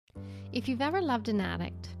If you've ever loved an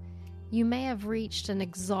addict, you may have reached an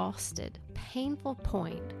exhausted, painful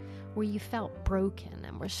point where you felt broken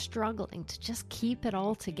and were struggling to just keep it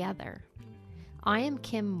all together. I am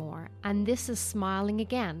Kim Moore, and this is Smiling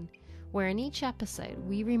Again, where in each episode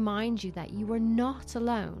we remind you that you are not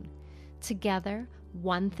alone. Together,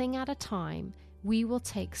 one thing at a time, we will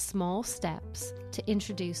take small steps to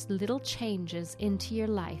introduce little changes into your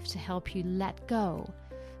life to help you let go,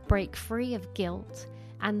 break free of guilt,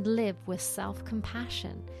 and live with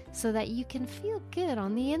self-compassion so that you can feel good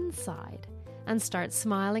on the inside and start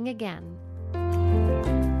smiling again.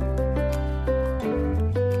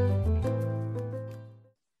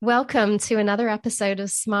 Welcome to another episode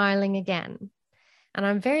of Smiling Again. And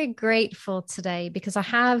I'm very grateful today because I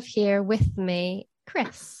have here with me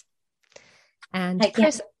Chris. And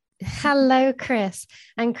Chris, hello, Chris.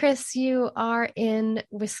 And Chris, you are in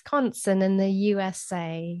Wisconsin in the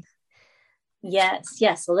USA.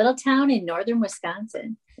 Yes, a little town in northern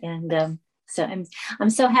Wisconsin. And so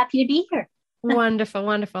I'm so happy to be here. Wonderful.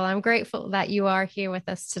 I'm grateful that you are here with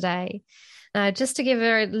us today. Just to give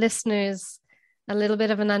our listeners a little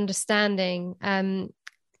bit of an understanding,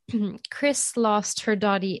 Chris lost her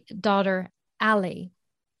daughter, Allie,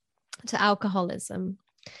 to alcoholism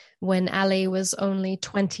when Allie was only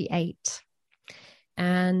 28.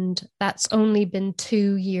 And that's only been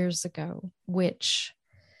 2 years ago, which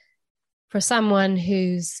for someone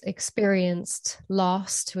who's experienced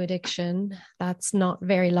loss to addiction, that's not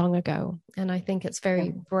very long ago. And I think it's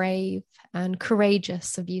very brave and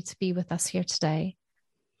courageous of you to be with us here today.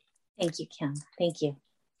 Thank you, Kim. Thank you.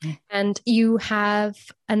 And you have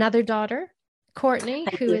another daughter, Courtney,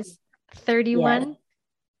 who is 31.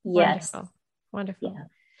 Yes. Wonderful. Yeah.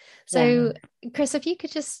 So, Chris, if you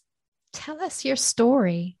could just tell us your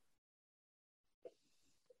story.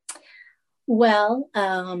 Well,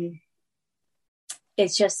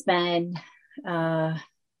 it's just been an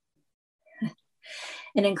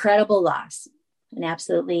incredible loss, an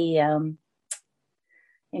absolutely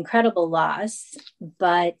incredible loss.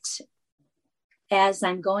 But as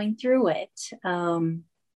I'm going through it, I'm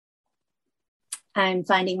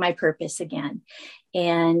finding my purpose again.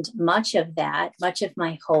 And much of my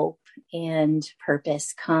hope and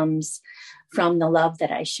purpose comes from the love that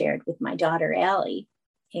I shared with my daughter, Allie.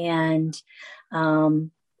 And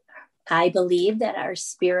I believe that our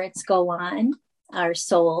spirits go on, our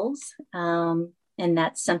souls, and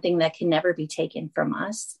that's something that can never be taken from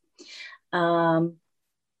us.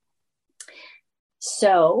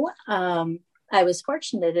 So I was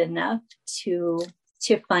fortunate enough to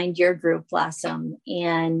find your group, Blossom,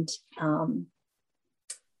 and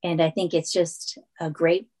I think it's just a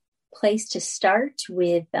great place to start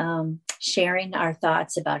with sharing our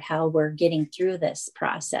thoughts about how we're getting through this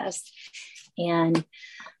process and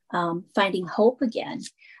finding hope again.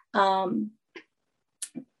 Allie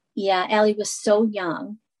was so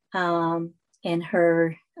young, and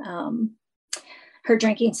her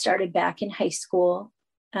drinking started back in high school.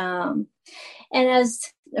 And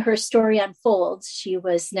as her story unfolds, she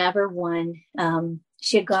was never one.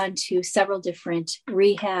 She had gone to several different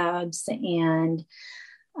rehabs, and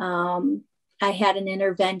I had an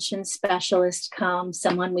intervention specialist come,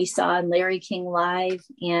 someone we saw in Larry King Live.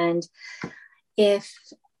 And if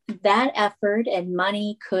that effort and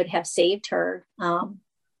money could have saved her,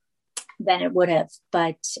 then it would have.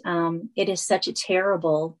 But it is such a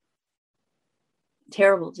terrible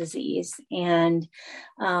disease. And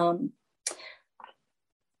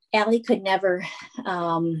Allie could never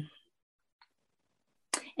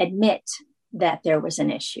admit that there was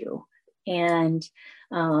an issue. And,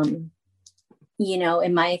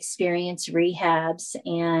 in my experience, rehabs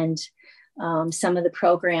and some of the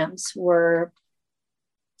programs were,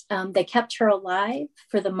 they kept her alive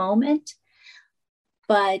for the moment.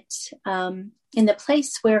 But in the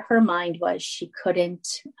place where her mind was, she couldn't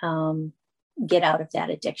get out of that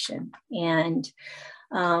addiction. And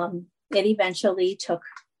it eventually took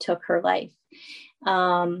her life.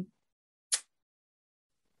 And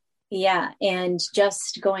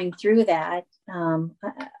just going through that,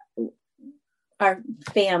 our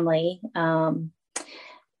family,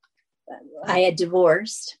 I had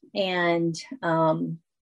divorced, and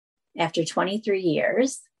after 23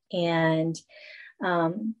 years, and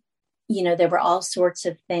there were all sorts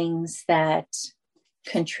of things that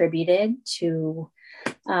contributed to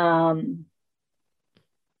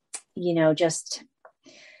just,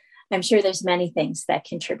 I'm sure there's many things that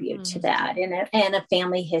contribute to that, and a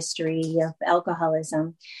family history of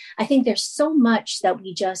alcoholism. I think there's so much that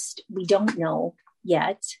we don't know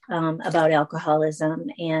yet about alcoholism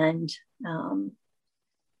and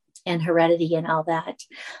heredity and all that.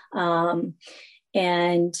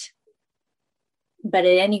 And but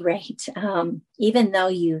at any rate, even though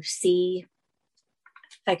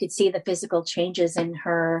I could see the physical changes in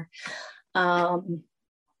her,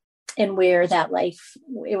 and where that life,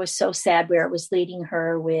 it was so sad where it was leading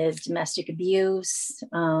her with domestic abuse,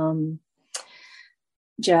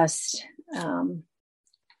 just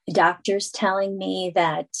doctors telling me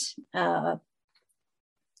that,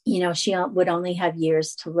 she would only have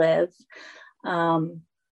years to live.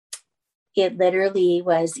 It literally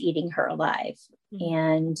was eating her alive.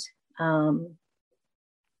 Mm-hmm.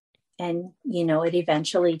 And it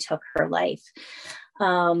eventually took her life.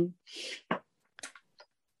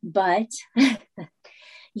 But,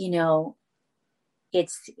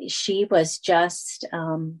 she was just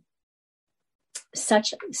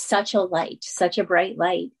such a light, such a bright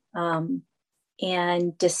light.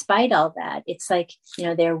 And despite all that, it's like, you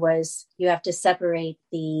have to separate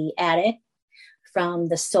the addict from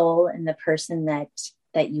the soul and the person that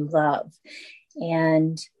you love.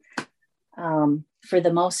 And for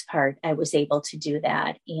the most part, I was able to do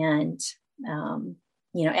that. And,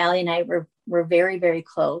 Allie and I were very, very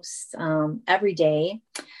close, every day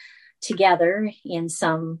together in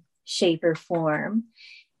some shape or form.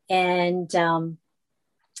 And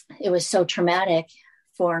it was so traumatic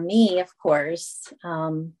for me, of course.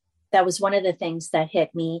 That was one of the things that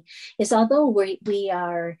hit me, is although we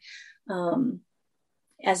are,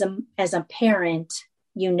 as a parent,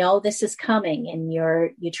 this is coming, and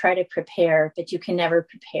you try to prepare, but you can never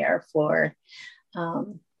prepare for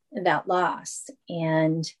that loss.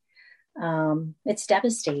 And it's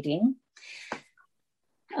devastating.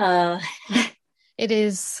 It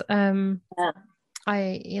is. I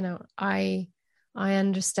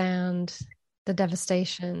understand the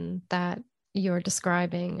devastation that you're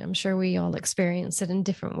describing. I'm sure we all experience it in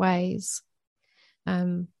different ways.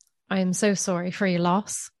 I am so sorry for your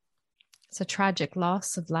loss. It's a tragic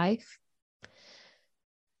loss of life.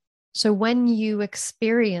 So when you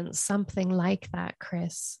experience something like that,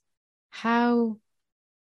 Chris, how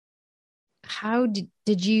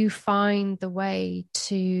did you find the way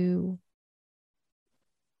to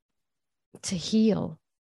heal?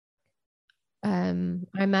 I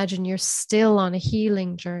imagine you're still on a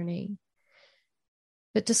healing journey.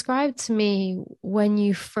 But describe to me, when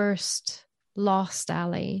you first lost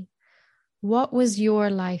Allie, what was your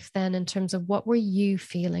life then in terms of what were you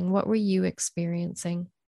feeling? What were you experiencing?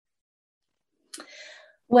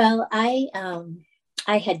 Well, I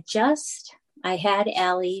had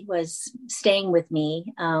Allie was staying with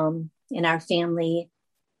me in our family.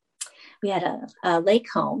 We had a lake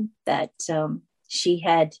home that she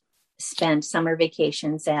had spent summer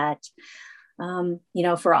vacations at,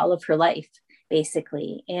 for all of her life,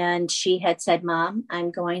 basically. And she had said, "Mom, I'm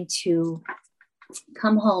going to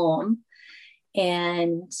come home."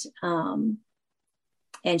 And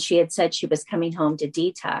she had said she was coming home to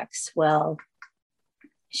detox. Well,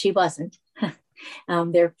 she wasn't.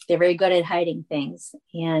 They're very good at hiding things.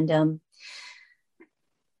 And,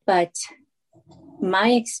 but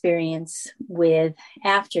my experience with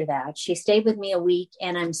after that, she stayed with me a week,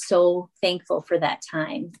 and I'm so thankful for that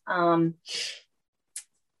time. And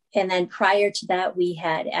then prior to that, we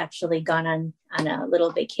had actually gone on a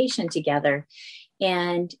little vacation together.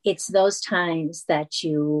 And it's those times that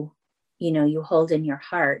you hold in your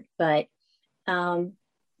heart. But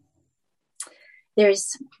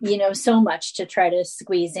there's, so much to try to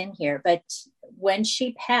squeeze in here. But when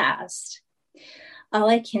she passed, all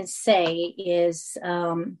I can say is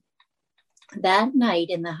that night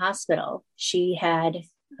in the hospital, she had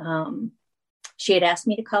asked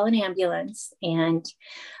me to call an ambulance, and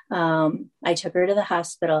I took her to the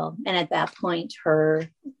hospital. And at that point, her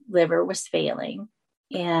liver was failing.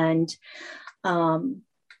 And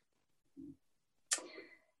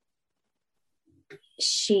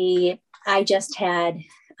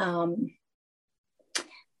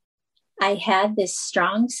I had this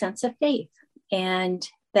strong sense of faith, and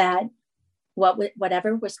that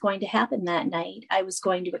whatever was going to happen that night, I was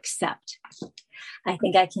going to accept. I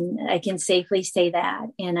think I can safely say that.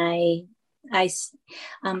 And I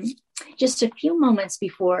just a few moments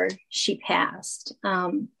before she passed,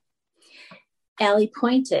 Allie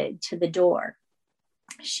pointed to the door.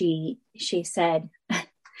 She said,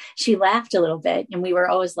 she laughed a little bit, and we were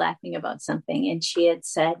always laughing about something. And she had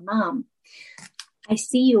said, "Mom, I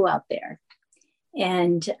see you out there."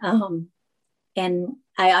 And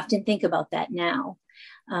I often think about that now.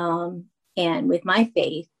 And with my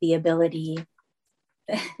faith, the ability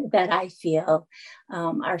that I feel,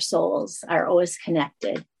 our souls are always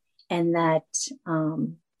connected, and that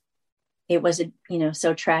it was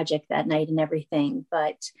so tragic that night and everything.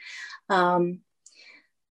 But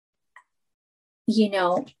you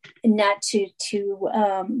know, not to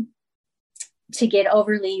get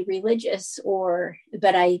overly religious,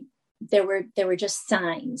 but there were just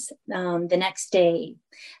signs. The next day,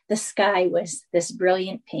 the sky was this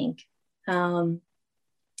brilliant pink.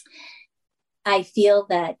 I feel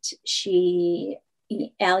that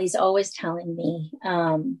Allie's always telling me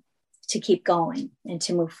to keep going and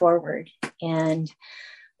to move forward. And,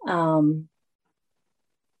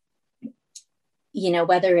 you know,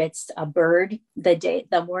 whether it's a bird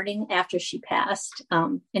the morning after she passed,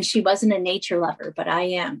 and she wasn't a nature lover, but I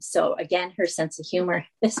am. So again, her sense of humor,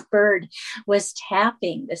 this bird was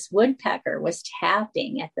tapping, this woodpecker was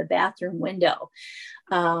tapping at the bathroom window.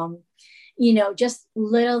 You know, just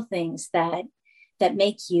little things that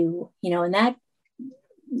make you, you know, and that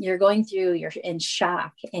you're going through, you're in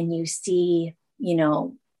shock and you see, you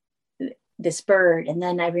know, this bird. And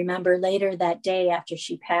then I remember later that day after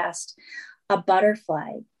she passed, a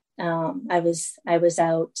butterfly. I was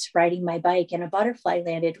out riding my bike and a butterfly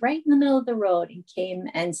landed right in the middle of the road and came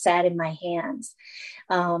and sat in my hands.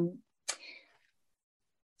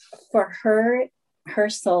 For her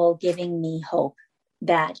soul giving me hope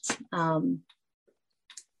that, you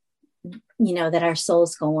know, that our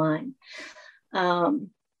souls go on.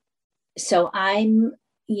 So I'm,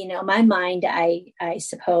 you know, my mind, I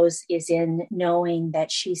suppose, is in knowing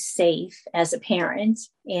that she's safe as a parent,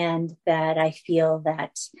 and that I feel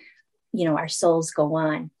that, you know, our souls go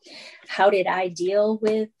on. How did I deal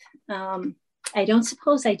with, I don't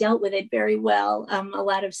suppose I dealt with it very well. A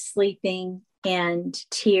lot of sleeping and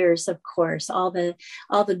tears, of course, all the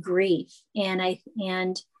grief. And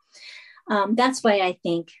that's why I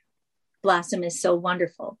think Blossom is so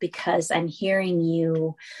wonderful, because I'm hearing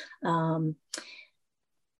you,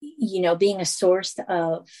 you know, being a source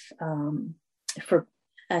of, for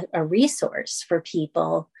a resource for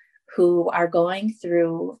people who are going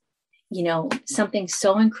through, you know, something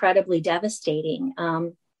so incredibly devastating.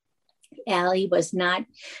 Allie was not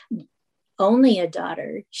only a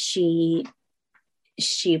daughter, she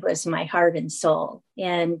was my heart and soul.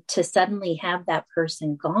 And to suddenly have that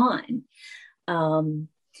person gone,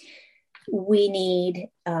 we need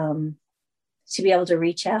to be able to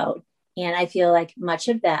reach out. And I feel like much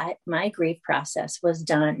of that, my grief process, was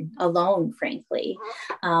done alone, frankly.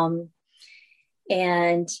 And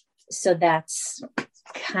so that's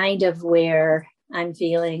kind of where I'm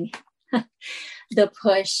feeling the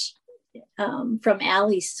push from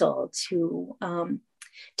Allie's soul to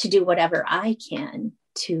do whatever I can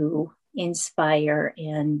to inspire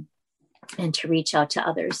and to reach out to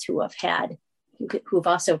others who've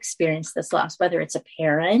also experienced this loss, whether it's a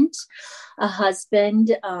parent, a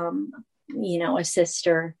husband, you know, a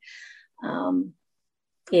sister.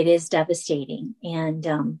 It is devastating.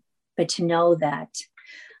 And, but to know that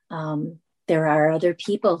there are other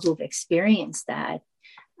people who've experienced that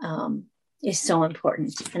is so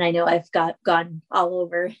important. And I know I've gone all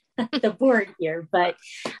over the board here, but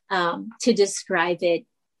to describe it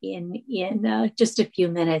in just a few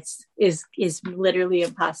minutes is literally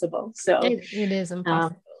impossible. So it is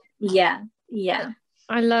impossible. Yeah.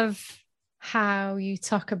 I love how you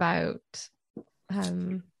talk about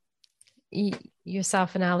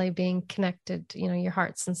yourself and Allie being connected, you know, your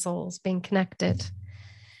hearts and souls being connected.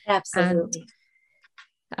 Absolutely.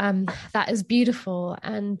 And that is beautiful.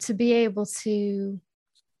 And to be able to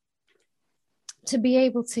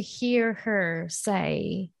hear her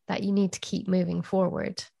say that you need to keep moving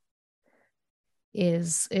forward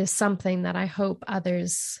is something that I hope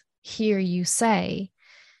others hear you say,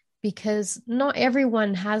 because not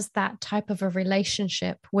everyone has that type of a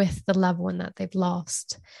relationship with the loved one that they've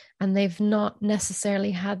lost, and they've not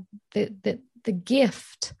necessarily had the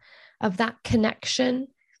gift of that connection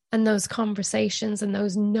and those conversations and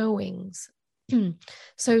those knowings.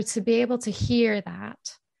 So to be able to hear that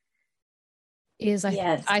is,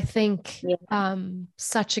 I think,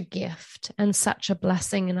 such a gift and such a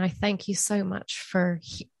blessing. And I thank you so much for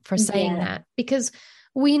saying that, because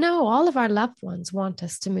we know all of our loved ones want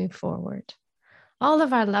us to move forward. All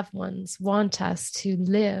of our loved ones want us to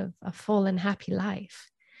live a full and happy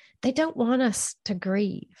life. They don't want us to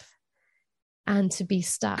grieve and to be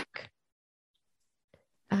stuck.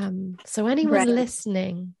 So anyone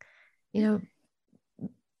listening, you know,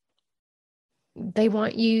 they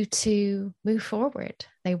want you to move forward.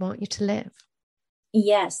 They want you to live.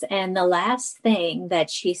 Yes. And the last thing that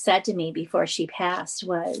she said to me before she passed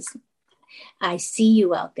was, I see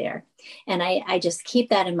you out there. And I just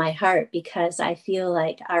keep that in my heart, because I feel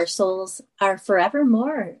like our souls are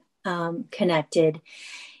forevermore connected.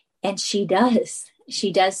 And she does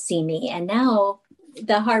see me. And now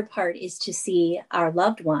the hard part is to see our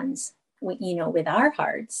loved ones with our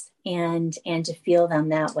hearts, and to feel them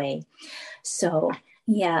that way. So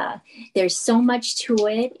yeah, there's so much to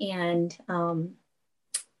it, and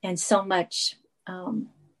so much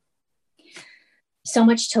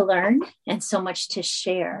to learn and so much to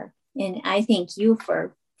share. And I thank you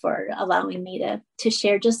for allowing me to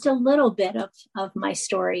share just a little bit of my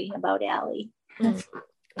story about Allie.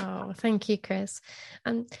 Oh, thank you, Chris.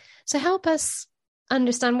 So help us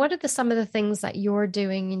understand, what are some of the things that you're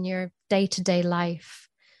doing in your day-to-day life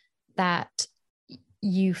that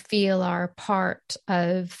you feel are part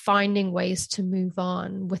of finding ways to move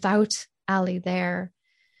on without Allie there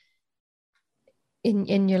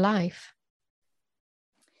in your life?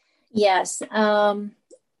 Yes.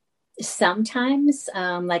 Sometimes,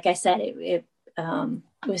 like I said,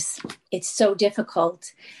 it's so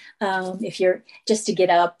difficult. If you're just to get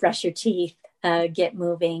up, brush your teeth, get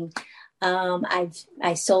moving.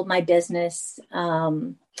 I sold my business.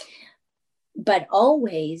 But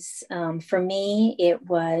always, for me, it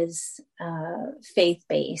was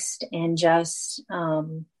faith-based, and just,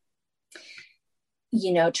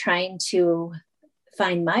 trying to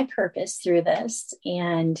find my purpose through this,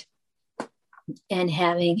 and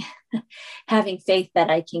having faith that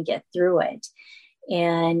I can get through it,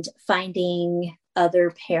 and finding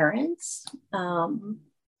other parents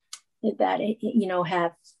that,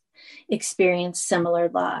 have experienced similar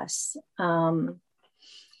loss.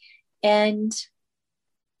 And,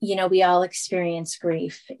 we all experience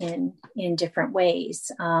grief in different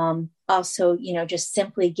ways. Also, just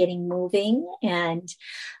simply getting moving, and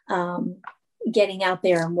getting out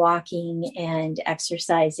there and walking and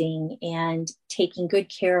exercising and taking good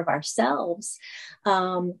care of ourselves.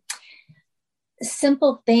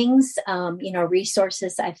 Simple things,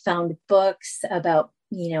 resources. I found books about,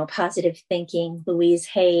 positive thinking, Louise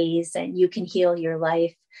Hayes, and You Can Heal Your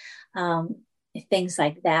Life. Things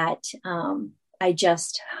like that. I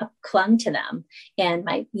just clung to them, and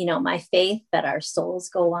my faith that our souls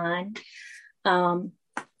go on.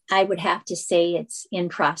 I would have to say it's in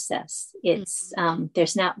process. It's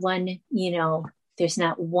there's not one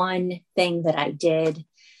thing that I did.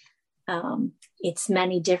 It's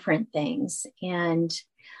many different things, and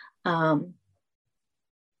I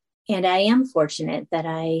am fortunate that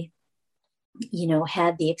I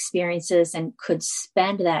had the experiences and could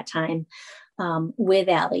spend that time with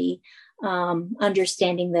Allie,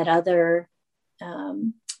 understanding that other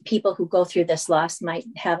people who go through this loss might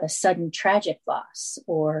have a sudden tragic loss,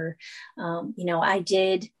 or I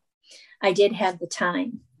did have the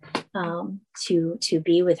time to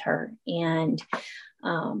be with her, and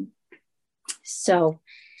so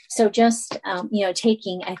just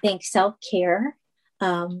taking, I think, self-care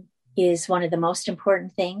is one of the most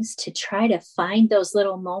important things, to try to find those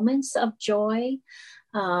little moments of joy.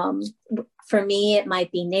 For me, it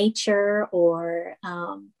might be nature, or,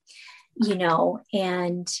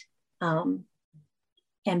 and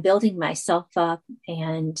building myself up.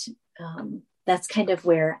 And that's kind of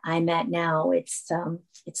where I'm at now. It's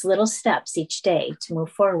little steps each day to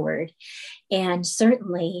move forward. And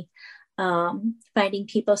certainly finding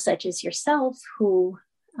people such as yourself who,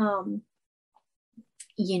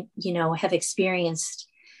 have experienced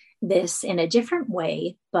this in a different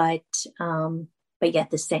way, but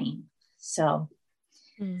yet the same. So.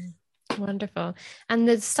 Wonderful. And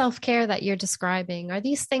the self-care that you're describing, are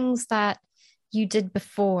these things that you did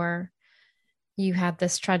before you had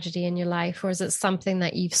this tragedy in your life, or is it something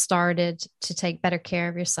that you've started to take better care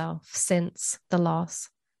of yourself since the loss?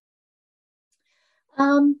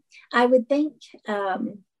 I would think,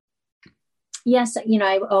 yes,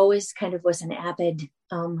 I always kind of was an avid,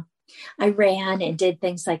 I ran and did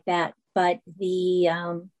things like that, but the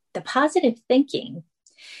positive thinking,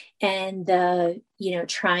 and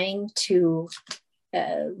trying to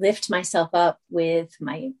lift myself up with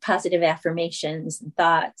my positive affirmations and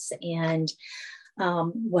thoughts, and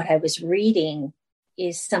what I was reading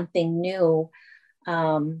is something new,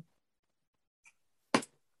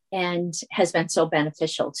 and has been so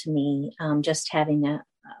beneficial to me, just having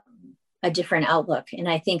a different outlook. And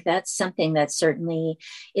I think that's something that certainly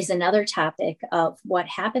is another topic of what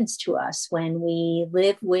happens to us when we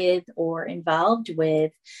live with or involved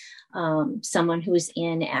with someone who's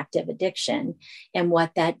in active addiction, and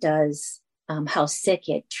what that does, how sick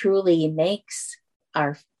it truly makes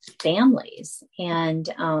our families. And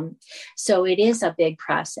so it is a big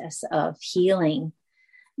process of healing,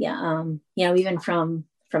 even from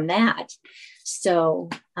that. So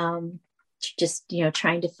just,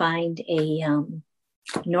 trying to find a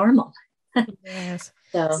normal. Yes.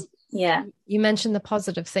 So, yeah. You mentioned the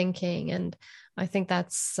positive thinking, and I think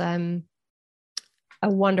that's a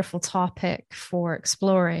wonderful topic for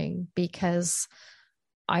exploring, because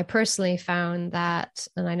I personally found that,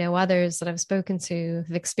 and I know others that I've spoken to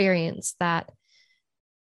have experienced that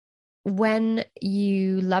when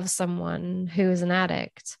you love someone who is an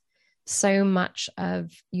addict, so much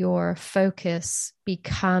of your focus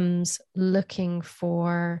becomes looking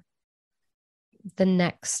for the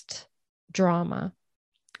next drama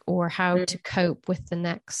or how to cope with the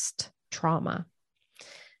next trauma.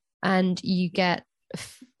 And you get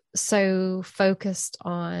so focused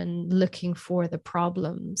on looking for the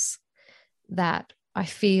problems that I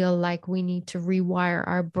feel like we need to rewire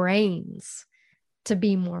our brains to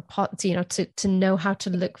be more, to know how to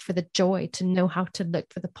look for the joy, to know how to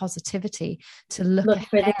look for the positivity, to look ahead,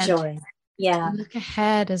 for the joy. Yeah. To look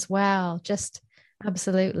ahead as well. Just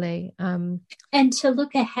absolutely. And to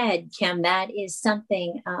look ahead, Kim, that is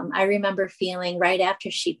something I remember feeling right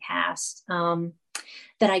after she passed,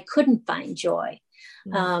 that I couldn't find joy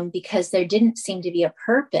because there didn't seem to be a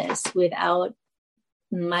purpose without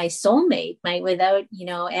my soulmate, without,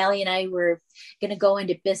 Allie and I were going to go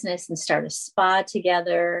into business and start a spa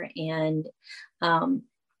together. And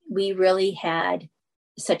we really had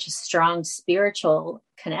such a strong spiritual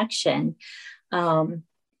connection. And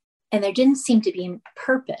there didn't seem to be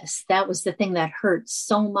purpose. That was the thing that hurt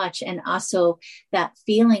so much. And also that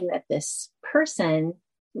feeling that this person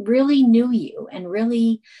really knew you and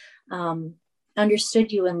really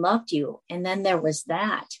understood you and loved you. And then there was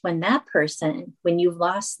that, when you've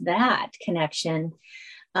lost that connection,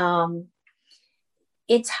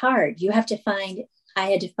 it's hard. I had to find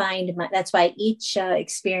that's why each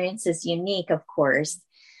experience is unique, of course.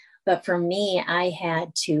 But for me, I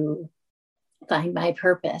had to find my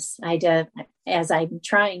purpose. As I'm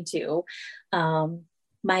trying to,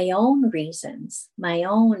 my own reasons, my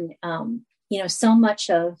own, so much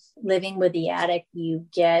of living with the addict, you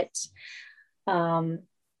get,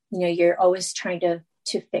 you're always trying to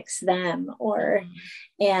fix them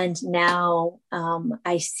and now,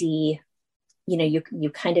 I see, you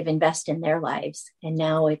kind of invest in their lives, and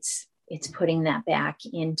now it's putting that back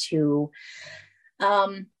into,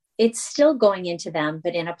 it's still going into them,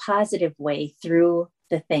 but in a positive way through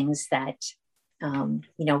the things that,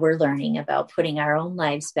 we're learning about putting our own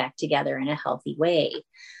lives back together in a healthy way.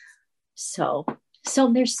 So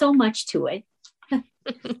there's so much to it.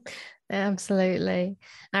 Absolutely.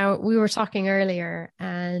 Now, we were talking earlier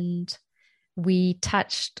and we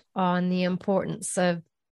touched on the importance of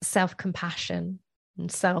self-compassion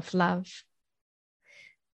and self-love.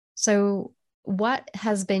 So what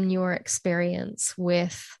has been your experience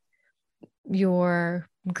with your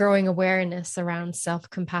growing awareness around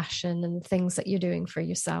self-compassion and the things that you're doing for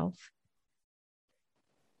yourself?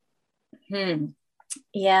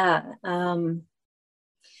 Yeah.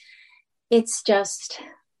 It's just,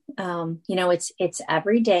 it's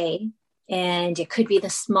every day, and it could be the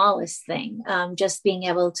smallest thing. Just being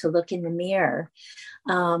able to look in the mirror,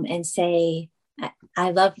 and say,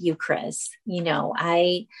 I love you, Chris, and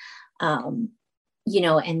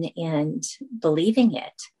believing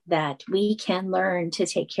it, that we can learn to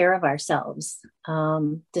take care of ourselves,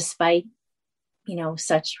 despite,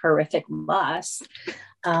 such horrific loss.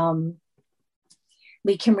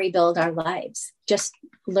 We can rebuild our lives, just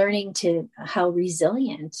learning how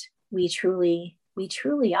resilient we truly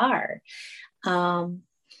are.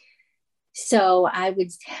 So I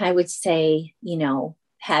would say,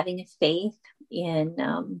 having a faith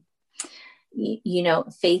in,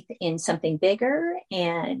 faith in something bigger,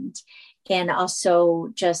 and also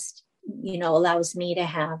just, allows me to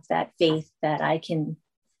have that faith that I can,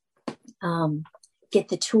 get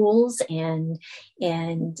the tools and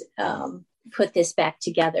put this back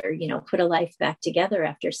together, put a life back together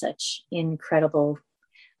after such incredible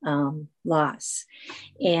loss,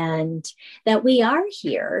 and that we are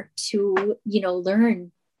here to,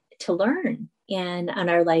 learn and on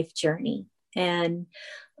our life journey. And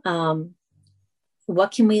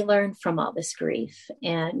what can we learn from all this grief?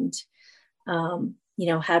 And,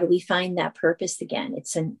 how do we find that purpose again?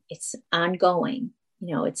 It's ongoing,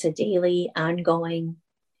 it's a daily ongoing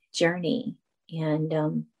journey.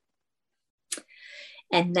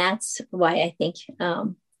 And that's why I think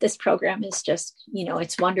this program is just,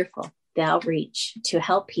 it's wonderful. The outreach to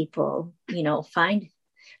help people, find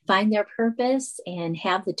their purpose and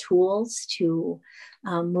have the tools to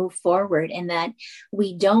move forward, and that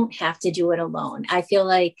we don't have to do it alone. I feel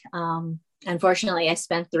like, unfortunately, I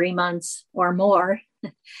spent 3 months or more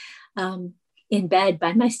in bed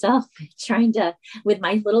by myself, with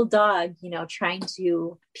my little dog, trying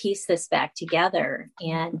to piece this back together.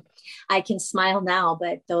 And I can smile now,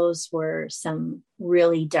 but those were some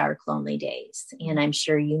really dark, lonely days. And I'm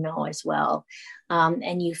sure as well.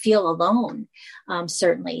 And you feel alone.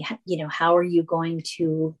 Certainly, how are you going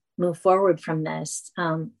to move forward from this?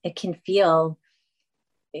 It can feel,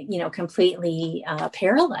 completely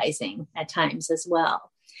paralyzing at times as well.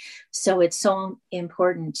 So it's so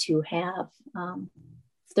important to have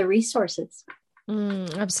the resources.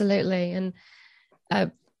 Absolutely. And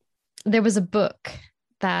there was a book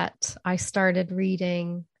that I started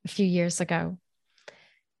reading a few years ago,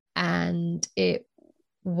 and it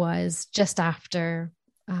was just after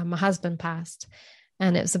my husband passed.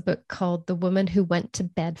 And it was a book called The Woman Who Went to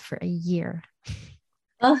Bed for a Year.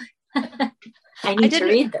 Oh, I need to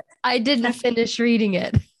read this. I didn't finish reading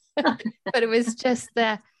it, but it was just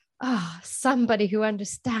somebody who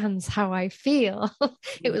understands how I feel.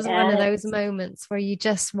 It was one of those moments where you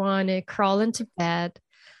just want to crawl into bed,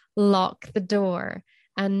 lock the door,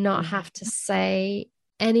 and not have to say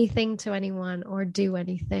anything to anyone or do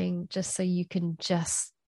anything, just so you can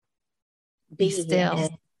just be still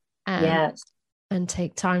and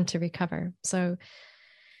take time to recover. So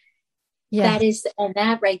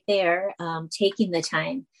that right there, taking the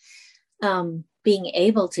time, being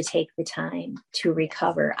able to take the time to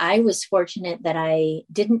recover. I was fortunate that I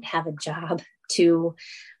didn't have a job to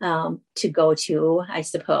go to, I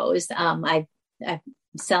suppose. I'm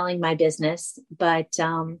selling my business, but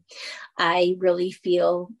I really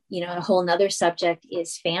feel, a whole nother subject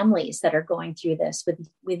is families that are going through this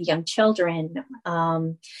with young children.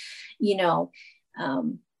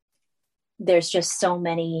 There's just so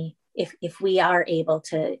many, if we are able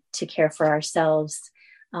to care for ourselves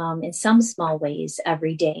in some small ways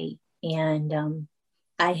every day. And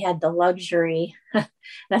I had the luxury,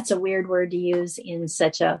 that's a weird word to use in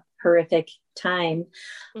such a horrific time,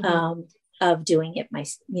 of doing it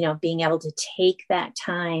being able to take that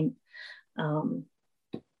time.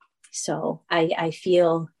 So I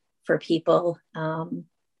feel for people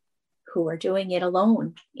who are doing it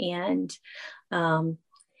alone. And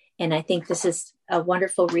I think this is a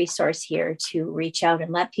wonderful resource here to reach out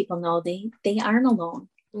and let people know they aren't alone.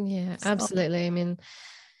 Yeah, absolutely. I mean,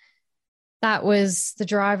 that was the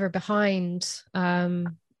driver behind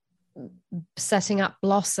setting up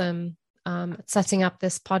Blossom, setting up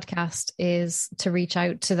this podcast, is to reach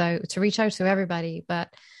out to everybody.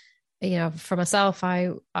 But for myself,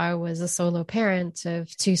 I was a solo parent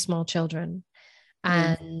of 2 small children,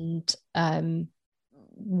 and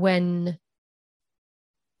when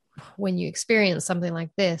you experience something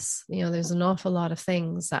like this, there's an awful lot of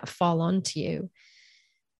things that fall onto you.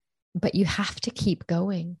 But you have to keep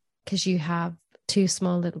going, because you have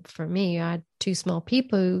for me, I had 2 small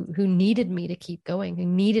people who needed me to keep going, who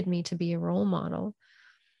needed me to be a role model.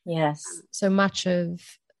 Yes. So much of,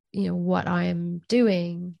 what I am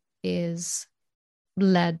doing is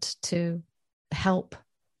led to help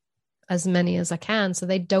as many as I can, so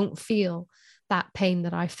they don't feel that pain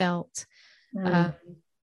that I felt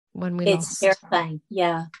when we lost. It's terrifying.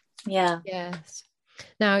 Yeah. Yes.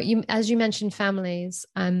 Now, as you mentioned families,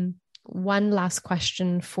 one last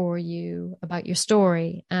question for you about your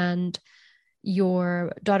story and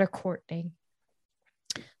your daughter, Courtney.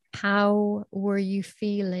 How were you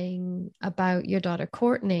feeling about your daughter,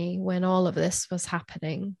 Courtney, when all of this was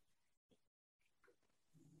happening?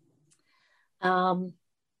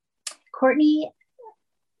 Courtney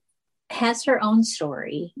has her own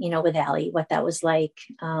story, with Allie, what that was like,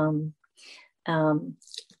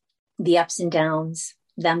 the ups and downs,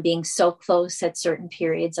 them being so close at certain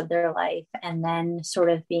periods of their life, and then sort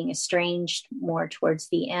of being estranged more towards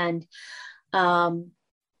the end, and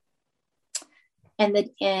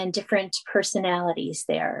different personalities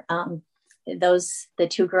there. The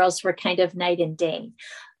 2 girls were kind of night and day,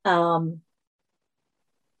 and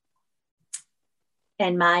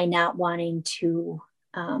my not wanting to.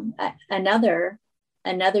 Another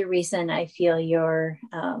reason I feel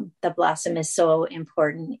the Blossom is so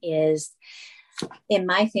important is, in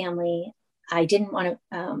my family, I didn't want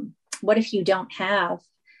to, what if you don't have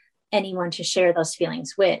anyone to share those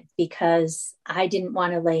feelings with? Because I didn't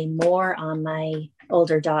want to lay more on my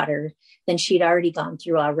older daughter than she'd already gone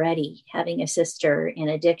through already, having a sister in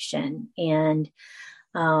addiction. And,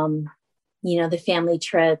 the family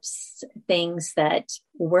trips, things that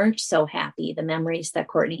weren't so happy, the memories that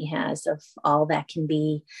Courtney has of all that can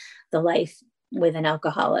be the life with an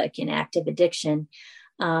alcoholic and active addiction.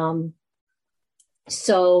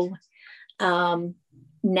 So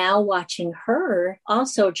now watching her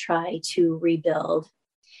also try to rebuild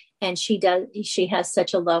and she has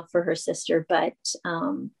such a love for her sister, but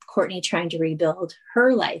Courtney trying to rebuild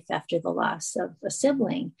her life after the loss of a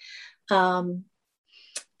sibling.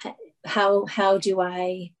 How do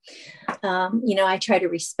I, I try to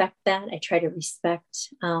respect that. I try to respect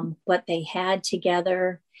what they had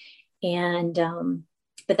together. And,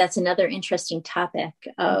 but that's another interesting topic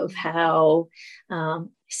of how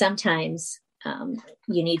sometimes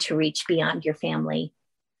you need to reach beyond your family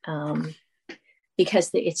because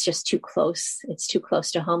it's just too close. It's too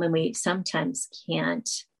close to home. And we sometimes can't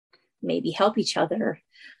maybe help each other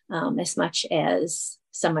as much as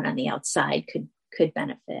someone on the outside could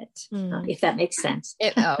benefit, if that makes sense.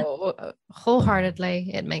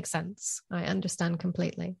 Wholeheartedly, it makes sense. I understand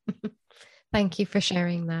completely. Thank you for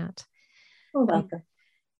sharing that. You're welcome.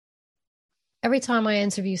 Every time I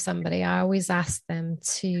interview somebody, I always ask them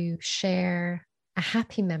to share a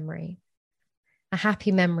happy memory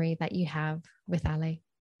that you have with Ali.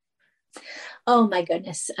 Oh my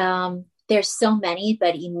goodness. There's so many,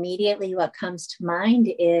 but immediately what comes to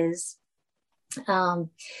mind is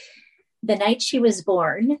the night she was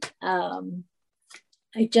born, I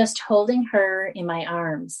just holding her in my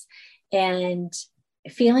arms and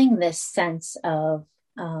feeling this sense of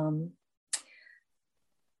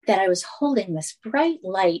that I was holding this bright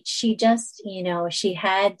light. She just,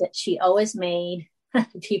 she always made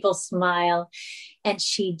people smile. And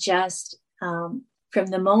she just, from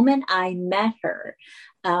the moment I met her,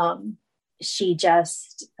 she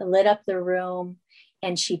just lit up the room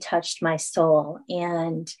and she touched my soul.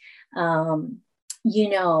 And,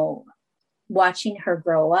 watching her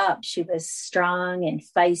grow up, she was strong and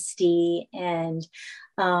feisty. And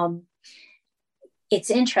it's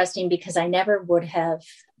interesting because I never would have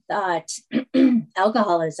thought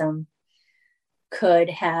alcoholism could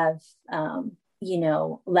have,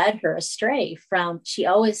 led her astray from, she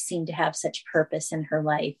always seemed to have such purpose in her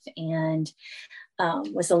life and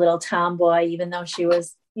was a little tomboy, even though she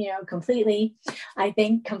was, completely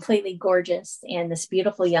gorgeous and this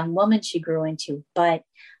beautiful young woman she grew into. But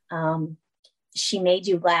she made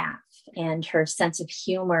you laugh, and her sense of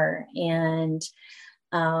humor. And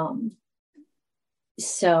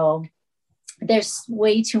so there's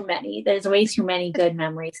way too many good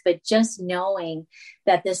memories, but just knowing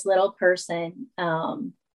that this little person, I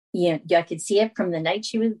could see it from the night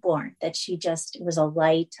she was born, that she just was a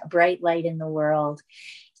bright light in the world.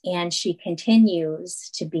 And she continues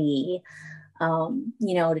to be,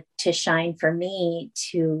 to shine for me,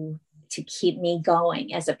 to keep me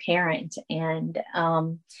going as a parent. And,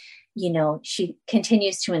 she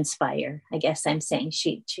continues to inspire. I guess I'm saying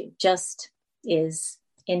she just is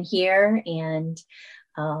in here, and,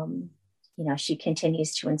 she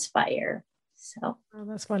continues to inspire. So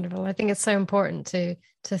that's wonderful. I think it's so important to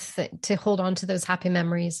hold on to those happy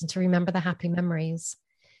memories and to remember the happy memories.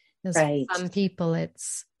 Because right. For some people,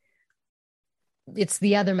 it's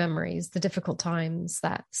the other memories, the difficult times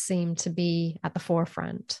that seem to be at the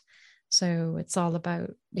forefront. So it's all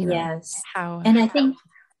about, yes. how. And I think,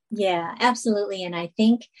 yeah, absolutely. And I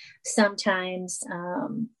think sometimes,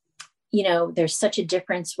 there's such a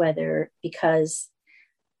difference because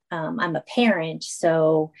I'm a parent.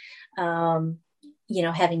 So, losing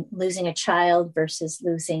a child versus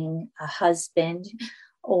losing a husband,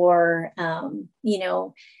 or,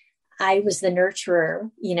 I was the nurturer,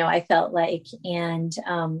 I felt like, and,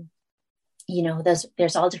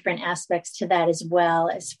 there's all different aspects to that as well,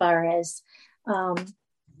 as far as,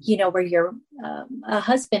 where you're a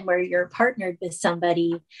husband, where you're partnered with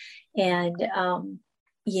somebody, and,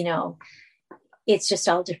 it's just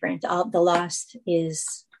all different. The loss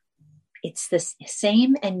it's the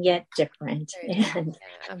same and yet different. And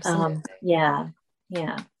absolutely. Yeah.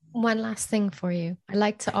 One last thing for you. I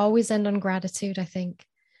like to always end on gratitude. I think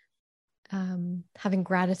having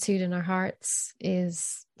gratitude in our hearts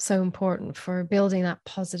is so important for building that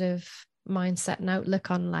positive mindset and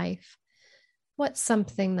outlook on life. What's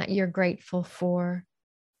something that you're grateful for?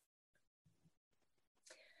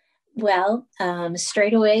 Well,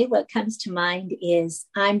 straight away, what comes to mind is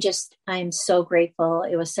I'm so grateful.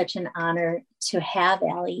 It was such an honor to have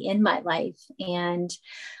Ali in my life and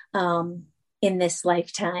in this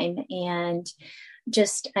lifetime. And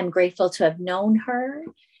I'm grateful to have known her.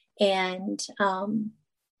 And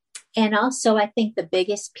also I think the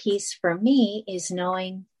biggest piece for me is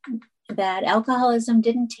knowing that alcoholism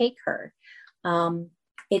didn't take her.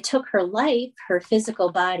 It took her life, her physical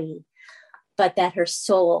body, but that her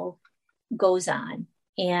soul goes on,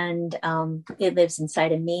 and it lives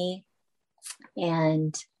inside of me,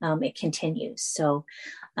 and it continues. So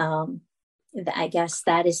I guess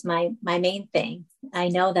that is my main thing. I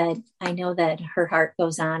know that her heart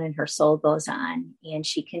goes on and her soul goes on, and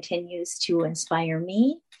she continues to inspire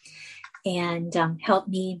me and help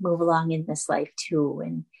me move along in this life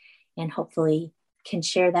too, and hopefully can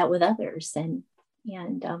share that with others, and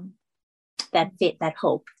that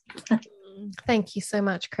hope. Thank you so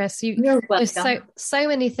much, Chris. You're welcome. There's so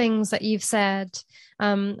many things that you've said,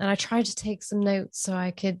 and I tried to take some notes so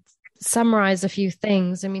I could summarize a few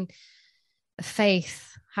things. I mean,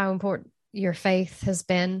 faith, how important your faith has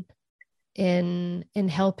been in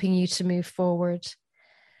helping you to move forward.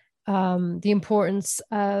 The importance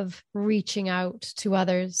of reaching out to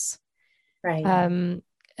others, right?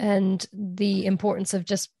 And the importance of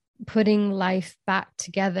just putting life back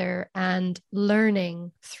together and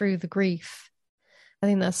learning through the grief. I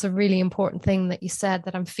think that's a really important thing that you said,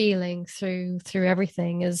 that I'm feeling through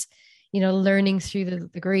everything, is, learning through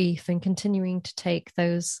the grief and continuing to take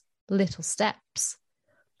those little steps.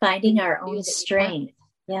 Finding our own strength.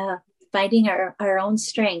 Yeah. Finding our own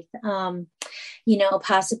strength.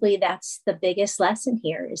 Possibly that's the biggest lesson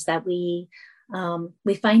here, is that we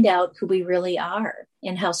find out who we really are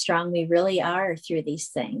and how strong we really are through these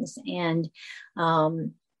things. And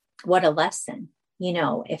what a lesson,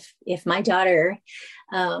 if my daughter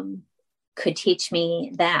could teach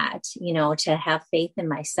me that, to have faith in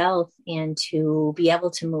myself and to be able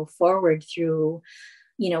to move forward through,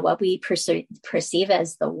 what we perceive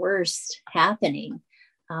as the worst happening.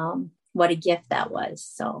 What a gift that was.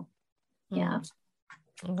 So, yeah.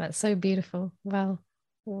 Oh, that's so beautiful. Well,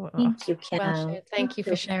 thank you, Kim. Well, thank you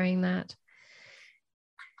for sharing that.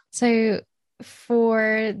 So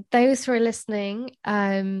for those who are listening,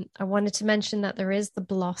 I wanted to mention that there is the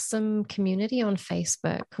Blossom community on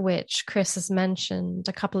Facebook, which Chris has mentioned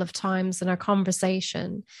a couple of times in our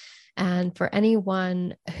conversation. And for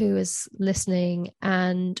anyone who is listening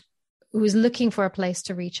and who is looking for a place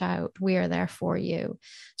to reach out, we are there for you.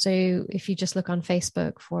 So if you just look on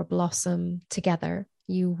Facebook for Blossom Together,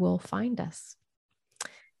 you will find us.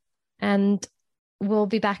 And we'll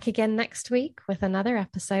be back again next week with another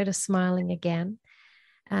episode of Smiling Again.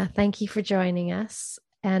 Thank you for joining us.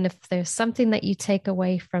 And if there's something that you take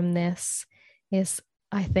away from this, is,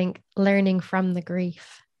 I think, learning from the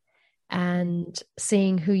grief and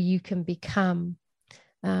seeing who you can become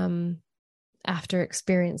after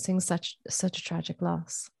experiencing such a tragic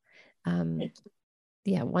loss.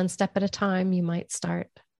 One step at a time, you might start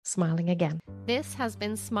smiling again. This has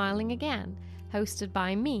been Smiling Again, hosted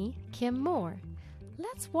by me, Kim Moore.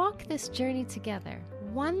 Let's walk this journey together,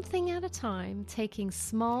 one thing at a time, taking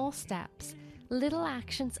small steps, little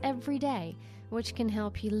actions every day, which can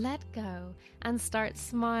help you let go and start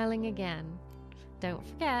smiling again. Don't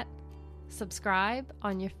forget, subscribe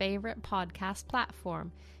on your favorite podcast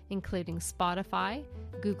platform, including Spotify,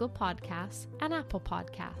 Google Podcasts, and Apple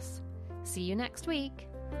Podcasts. See you next week.